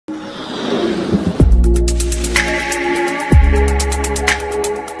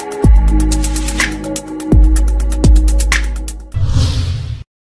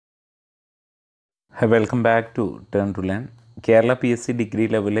Welcome back to turn to learn. Kerala PSC degree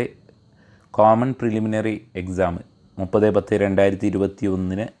ലെവലിലെ common preliminary exam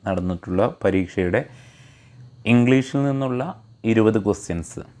 30/10/2021 നടന്നിട്ടുള്ള പരീക്ഷയുടെ ഇംഗ്ലീഷിൽ നിന്നുള്ള 20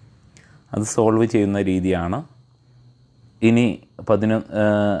 ക്വസ്റ്റ്യൻസ് അത് സോൾവ് ചെയ്യുന്ന രീതിയാണ്. ഇനി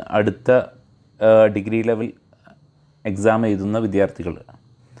അടുത്ത ഡിഗ്രി ലെവൽ എക്സാം എഴുതുന്ന വിദ്യാർത്ഥികൾ,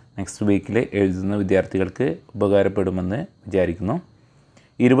 നെക്സ്റ്റ് വീക്കിൽ എഴുതുന്ന വിദ്യാർത്ഥികൾക്ക് ഉപകാരപ്പെടുമെന്ന് വിചാരിക്കുന്നു.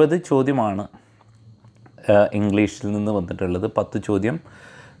 20 ചോദ്യമാണ് ഇംഗ്ലീഷിൽ നിന്ന് വന്നിട്ടുള്ളത്. 10 ചോദ്യം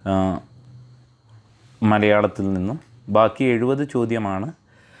മലയാളത്തിൽ നിന്നും, ബാക്കി 70 ചോദ്യമാണ്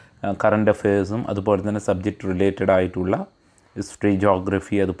കറണ്ട് അഫെയർസും അതുപോലെ തന്നെ സബ്ജക്റ്റ് റിലേറ്റഡ് ആയിട്ടുള്ള ഹിസ്റ്ററി,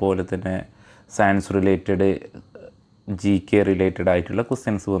 ജോഗ്രഫി, അതുപോലെ തന്നെ സയൻസ് റിലേറ്റഡ്, GK റിലേറ്റഡ് ആയിട്ടുള്ള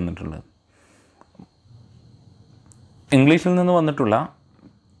ക്വസ്റ്റ്യൻസ് വന്നിട്ടുള്ളത്. ഇംഗ്ലീഷിൽ നിന്ന് വന്നിട്ടുള്ള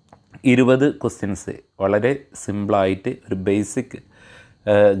 20 ക്വസ്റ്റ്യൻസ് വളരെ സിമ്പിളായിട്ട് ഒരു ബേസിക്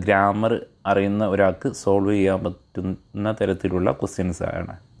ഗ്രാമർ അറിയുന്ന ഒരാൾക്ക് സോൾവ് ചെയ്യാൻ പറ്റുന്ന തരത്തിലുള്ള ക്വസ്റ്റ്യൻസ്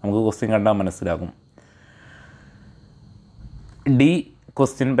ആണ്. നമുക്ക് ക്വസ്റ്റ്യൻ കണ്ടാൽ മനസ്സിലാകും. D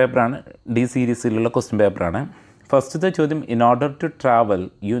ക്വസ്റ്റ്യൻ പേപ്പറാണ്, D സീരീസിലുള്ള ക്വസ്റ്റ്യൻ പേപ്പറാണ്. ഫസ്റ്റത്തെ ചോദ്യം, in order to travel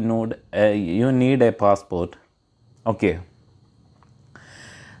you need A passport. Okay,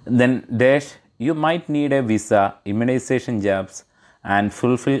 then dash you might need A visa, immunisation jabs and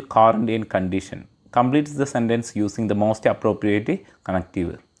fulfil quarantine condition. Completes the sentence using the most appropriate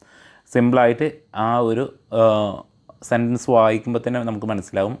connective. സിമ്പിളായിട്ട് ആ ഒരു sentence വായിക്കുമ്പോൾ തന്നെ നമുക്ക്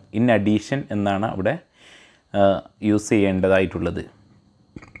മനസ്സിലാവും in addition എന്നാണ് അവിടെ use ചെയ്യേണ്ടതായിട്ടുള്ളത്.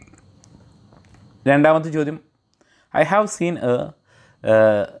 രണ്ടാമത്തെ ചോദ്യം, I have seen a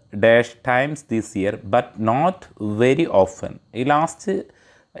dash times this year but not very often. ഈ ലാസ്റ്റ്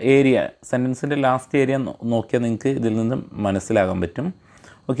ഏരിയ, സെൻറ്റൻസിൻ്റെ ലാസ്റ്റ് ഏരിയ നോക്കിയാൽ നിങ്ങൾക്ക് ഇതിൽ നിന്നും മനസ്സിലാകാൻ പറ്റും.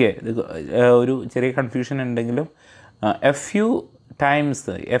 ഓക്കെ, ഒരു ചെറിയ കൺഫ്യൂഷൻ ഉണ്ടെങ്കിലും A few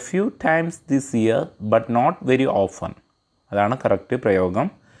times this year but not very often, അതാണ് കറക്റ്റ് പ്രയോഗം.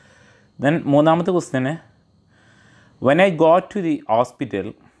 ദെൻ മൂന്നാമത്തെ question, when I got to the hospital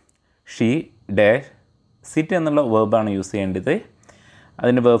she dash. Sit എന്നുള്ള വേർബാണ് യൂസ് ചെയ്യേണ്ടത്,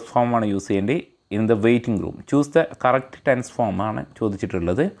 അതിൻ്റെ വേർബ് ഫോമാണ് യൂസ് ചെയ്യേണ്ടത്. In the waiting room choose the correct tense ഫോമാണ്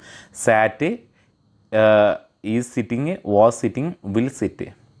ചോദിച്ചിട്ടുള്ളത്. സാറ്റ്, is sitting, was sitting, will sit.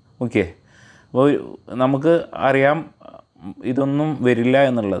 Okay, അപ്പോൾ നമുക്ക് അറിയാം ഇതൊന്നും വരില്ല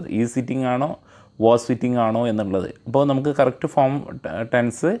എന്നുള്ളത്, ഈ സിറ്റിംഗ് ആണോ വാസ് സിറ്റിംഗ് ആണോ എന്നുള്ളത്. അപ്പോൾ നമുക്ക് correct form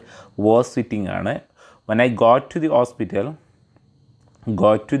tense was sitting ആണ്. When I got to the hospital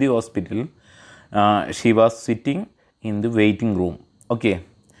she was sitting in the waiting room. Okay,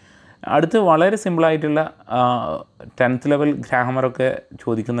 അടുത്ത് വളരെ സിമ്പിളായിട്ടുള്ള 10th ലെവൽ ഗ്രാമറൊക്കെ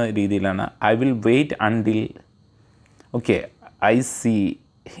ചോദിക്കുന്ന രീതിയിലാണ്. I will wait until. Okay, I see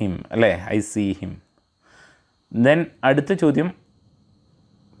him അല്ലേ, ഐ സീ ഹിം. ദെൻ അടുത്ത ചോദ്യം,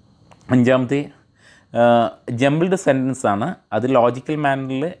 അഞ്ചാമത്തെ ജംബിൾഡ് സെൻറ്റൻസ് ആണ്, അത് ലോജിക്കൽ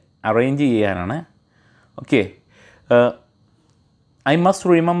മാനറിൽ അറേഞ്ച് ചെയ്യാനാണ്. Okay, I must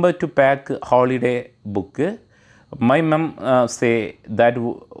remember to pack holiday book. My mum say that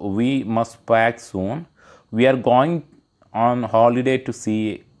we must pack soon. We are going on holiday to see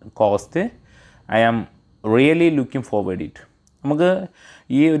coast. I am really looking forward it. നമുക്ക്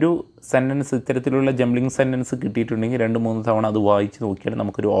ഈ ഒരു sentence, ഇത്തരത്തിലുള്ള ജംബ്ലിംഗ് sentence കിട്ടിയിട്ടുണ്ടെങ്കിൽ 2-3 തവണ അത് വായിച്ച് നോക്കിയാൽ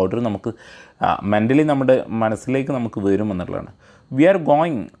നമുക്കൊരു ഓർഡർ നമുക്ക് മെൻ്റലി നമ്മുടെ മനസ്സിലേക്ക് നമുക്ക് വരുമെന്നുള്ളതാണ്. V are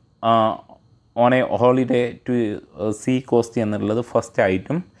going on A holiday to see cost എന്നുള്ളത് first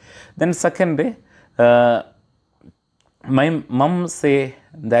item. Then second, my mom say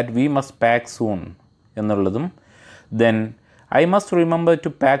that we must pack soon എന്നുള്ളതും. Then I must remember to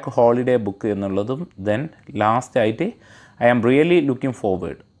pack holiday book എന്നുള്ളതും. Then last ആയിട്ട് I am really looking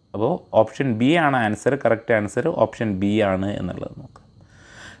forward. അപ്പോൾ option B ആണ് answer, correct answer option B ആണ് എന്നുള്ളത് നോക്കാം.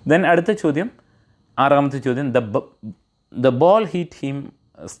 Then അടുത്ത ചോദ്യം, ആറാമത്തെ ചോദ്യം, the ball hit him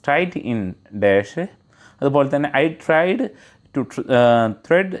straight in dash. അതുപോലെ തന്നെ I tried to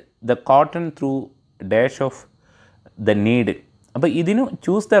thread the cotton through dash of the need. അപ്പോൾ ഇതിന്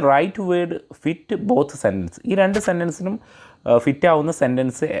choose the right word fit both sentence. ഈ 2 സെൻറ്റൻസിനും ഫിറ്റ് ആവുന്ന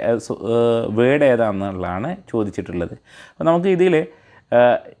സെൻറ്റൻസ് വേർഡ് ഏതാണെന്നുള്ളതാണ് ചോദിച്ചിട്ടുള്ളത്. അപ്പോൾ നമുക്ക് ഇതിൽ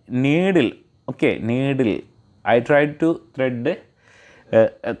needle, okay, needle I tried to thread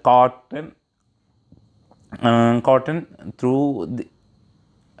cotton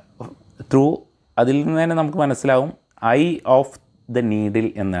through അതിൽ നിന്ന് തന്നെ നമുക്ക് മനസ്സിലാവും ഐ ഓഫ് ദ നീഡിൽ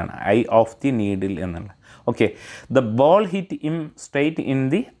എന്നാണ്, ഐ ഓഫ് ദി നീഡിൽ എന്നുള്ള. Okay, the ball hit hmm straight in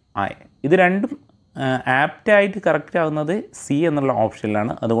the I. ഇത് രണ്ടും ആപ്റ്റായിട്ട് കറക്റ്റ് ആകുന്നത് സി എന്നുള്ള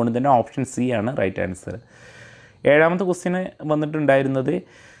ഓപ്ഷനിലാണ്. അതുകൊണ്ട് തന്നെ ഓപ്ഷൻ സി ആണ് റൈറ്റ് ആൻസർ. ഏഴാമത്തെ ക്വസ്റ്റ്യന് വന്നിട്ടുണ്ടായിരുന്നത്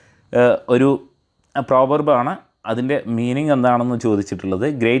ഒരു പ്രോവർബാണ്. അതിൻ്റെ മീനിങ് എന്താണെന്ന് ചോദിച്ചിട്ടുള്ളത്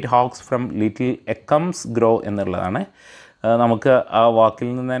great hoax from little എക്കംസ് grow എന്നുള്ളതാണ്. നമുക്ക് ആ വാക്കിൽ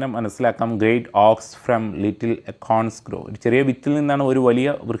നിന്ന് തന്നെ മനസ്സിലാക്കാം great aux from little എക്കോൺസ് grow. ഒരു ചെറിയ വിത്തിൽ നിന്നാണ് ഒരു വലിയ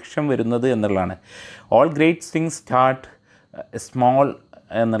വൃക്ഷം വരുന്നത് എന്നുള്ളതാണ്. All great things start small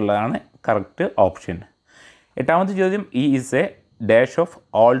എന്നുള്ളതാണ് കറക്റ്റ് ഓപ്ഷൻ. എട്ടാമത്തെ ചോദ്യം is A dash of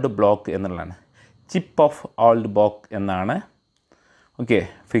old block എന്നുള്ളതാണ്. ചിപ്പ് ഓഫ് ഓൾഡ് ബ്ലോക്ക് എന്നാണ്. Okay,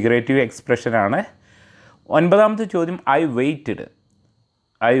 figurative എക്സ്പ്രഷനാണ്. ഒൻപതാമത്തെ ചോദ്യം I weighted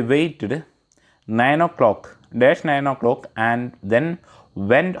 9 o'clock dash 9 o'clock and then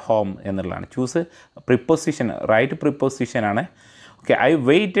went home എന്നുള്ളതാണ്. Choose preposition, right പ്രിപ്പോസിഷനാണ്. Okay, I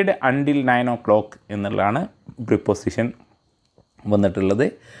weighted until 9 o'clock എന്നുള്ളതാണ് preposition വന്നിട്ടുള്ളത്.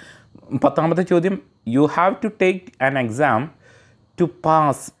 പത്താമത്തെ ചോദ്യം you have to take an exam to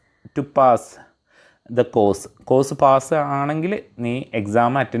pass the course pass ആണെങ്കിൽ നീ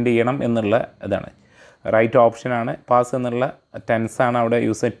exam attend ചെയ്യണം എന്നുള്ള ഇതാണ്. റൈറ്റ് ഓപ്ഷനാണ്. പാസ് എന്നുള്ള ടെൻസാണ് അവിടെ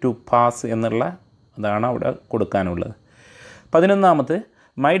യൂസ് ടു പാസ് എന്നുള്ള അതാണ് അവിടെ കൊടുക്കാനുള്ളത്. 11ാമത്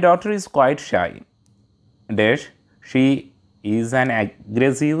my daughter is quite shy dash she is an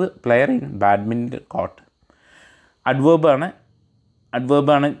aggressive player in badminton court.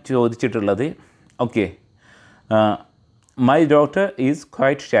 അഡ്വേർബാണ് ചോദിച്ചിട്ടുള്ളത്. Okay, my daughter is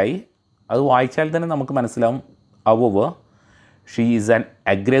quite shy, അത് വായിച്ചാൽ തന്നെ നമുക്ക് മനസ്സിലാവും. അവോവർ she is an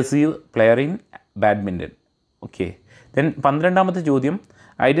aggressive player in badminton. Okay, then 12ാമത്തെ ചോദ്യം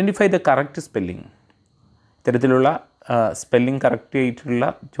ഐഡൻറ്റിഫൈ ദ കറക്റ്റ് സ്പെല്ലിംഗ്. ഇത്തരത്തിലുള്ള spelling correct ആയിട്ടുള്ള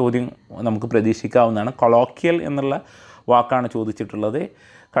ചോദ്യം നമുക്ക് പ്രതീക്ഷിക്കാവുന്നതാണ്. കൊളോക്കിയൽ എന്നുള്ള വാക്കാണ് ചോദിച്ചിട്ടുള്ളത്.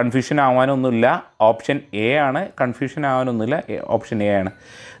 കൺഫ്യൂഷൻ ആവാനൊന്നുമില്ല, ഓപ്ഷൻ എ ആണ്. കൺഫ്യൂഷൻ ആവാനൊന്നുമില്ല, ഓപ്ഷൻ എ ആണ്.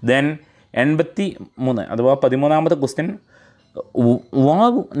 ദെൻ 83 അഥവാ 13ാമത്തെ ക്വസ്റ്റ്യൻ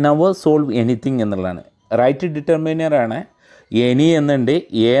വാവ് നെവർ സോൾവ് എനിത്തിങ് എന്നുള്ളതാണ്. റൈറ്റ് ഡിറ്റർമിനറാണ്. എനി എന്നുണ്ട്,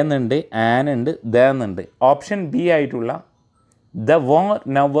 എ എന്നുണ്ട്, ആൻ ഉണ്ട്, ദ എന്നുണ്ട്. ഓപ്ഷൻ ബി ആയിട്ടുള്ള the war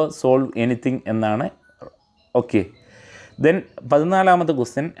never solve anything എന്നാണ്. ഓക്കെ, ദെൻ 14ാമത്തെ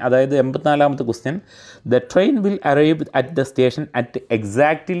ക്വസ്റ്റ്യൻ, അതായത് 84ാമത്തെ question the train will arrive at the station at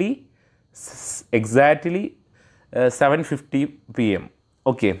exactly 7:50 PM.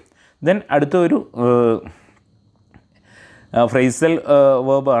 Okay, then അടുത്തൊരു phrasal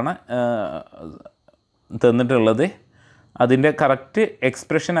വേർബാണ് തന്നിട്ടുള്ളത്. അതിൻ്റെ കറക്റ്റ്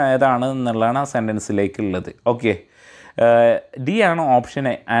എക്സ്പ്രഷൻ ഏതാണ് എന്നുള്ളതാണ് ആ സെൻറ്റൻസിലേക്കുള്ളത്. ഓക്കെ, ഡി ആണ് ഓപ്ഷൻ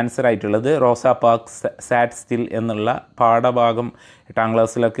ആൻസർ ആയിട്ടുള്ളത്. റോസ പാർക്ക് സാറ്റ് സ്റ്റിൽ എന്നുള്ള പാഠഭാഗം 8ാം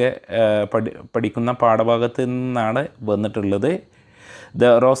ക്ലാസ്സിലൊക്കെ പഠിക്കുന്ന പാഠഭാഗത്ത് നിന്നാണ് വന്നിട്ടുള്ളത്.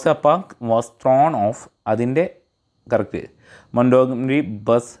 The rose park was thrown of, അതിൻ്റെ correct മൊണ്ടോഗമറി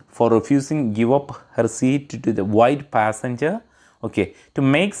bus four refusing give up her seat to the white passenger. Okay, to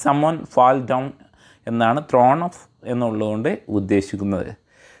make someone fall down എന്നാണ് ത്രോൺ ഓഫ് എന്നുള്ളതുകൊണ്ട് ഉദ്ദേശിക്കുന്നത്.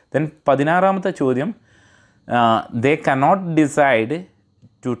 ദെൻ 16ാമത്തെ ചോദ്യം they cannot decide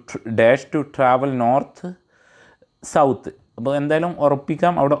to dash to travel north south. അപ്പോൾ എന്തായാലും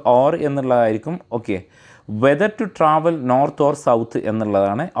ഉറപ്പിക്കാം അവിടെ or എന്നുള്ളതായിരിക്കും. Okay, whether to travel north or south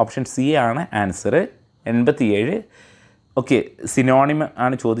എന്നുള്ളതാണ്. ഓപ്ഷൻ സി ആണ് ആൻസർ. 87. ഓക്കെ, സിനോണിം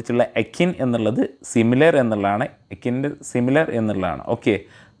ആണ് ചോദിച്ചിട്ടുള്ള. എക്കിൻ എന്നുള്ളത് സിമിലർ എന്നുള്ളതാണ്. എക്കിൻ്റെ സിമിലർ എന്നുള്ളതാണ്. ഓക്കെ,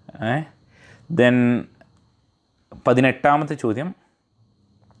 ദെൻ 18ാമത്തെ ചോദ്യം.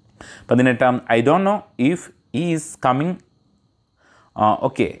 I don't know if is coming.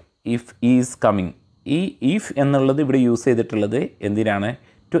 Okay, if is coming. ഈ ഇഫ് എന്നുള്ളത് ഇവിടെ യൂസ് ചെയ്തിട്ടുള്ളത് എന്തിനാണ്?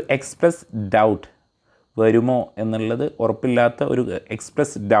 To express doubt. വരുമോ എന്നുള്ളത് ഉറപ്പില്ലാത്ത ഒരു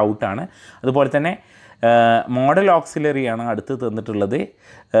എക്സ്പ്രസ് ഡൗട്ടാണ്. അതുപോലെ തന്നെ മോഡൽ ഓക്സിലറിയാണ് അടുത്ത് തന്നിട്ടുള്ളത്.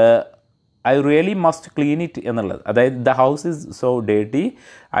 I really must clean it എന്നുള്ളത്. അതായത് the house is so dirty,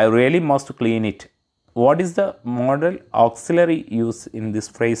 I really must clean it. What is the modal auxiliary use in this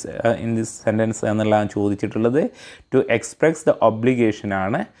phrase in this sentence എന്നുള്ളതാണ് ചോദിച്ചിട്ടുള്ളത്. To express the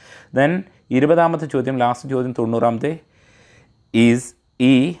ഒബ്ലിഗേഷനാണ്. ദെൻ 20ാമത്തെ ചോദ്യം, last ചോദ്യം 90ാമത്തെ. Is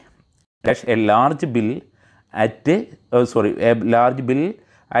A large bill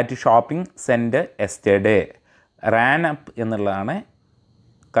at shopping centre yesterday. Rann up എന്നുള്ളതാണ്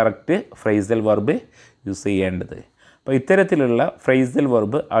correct phrasal verb use ചെയ്യേണ്ടത്. അപ്പോൾ ഇത്തരത്തിലുള്ള phrasal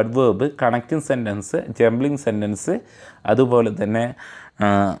verb, adverb, connecting sentence, ജംബ്ലിംഗ് sentence, അതുപോലെ തന്നെ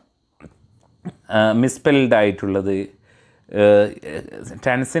മിസ്പെൽഡ് ആയിട്ടുള്ളത്,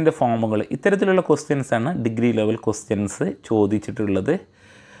 ടെൻസിൻ്റെ ഫോമുകൾ, ഇത്തരത്തിലുള്ള ക്വസ്റ്റ്യൻസാണ് ഡിഗ്രി ലെവൽ ക്വസ്റ്റ്യൻസ് ചോദിച്ചിട്ടുള്ളത്.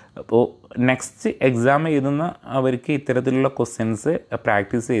 അപ്പോൾ നെക്സ്റ്റ് എക്സാം എഴുതുന്ന അവർക്ക് ഇത്തരത്തിലുള്ള ക്വസ്റ്റ്യൻസ്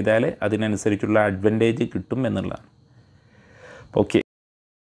പ്രാക്ടീസ് ചെയ്താൽ അതിനനുസരിച്ചുള്ള അഡ്വാൻറ്റേജ് കിട്ടും എന്നുള്ളതാണ്. ഓക്കെ.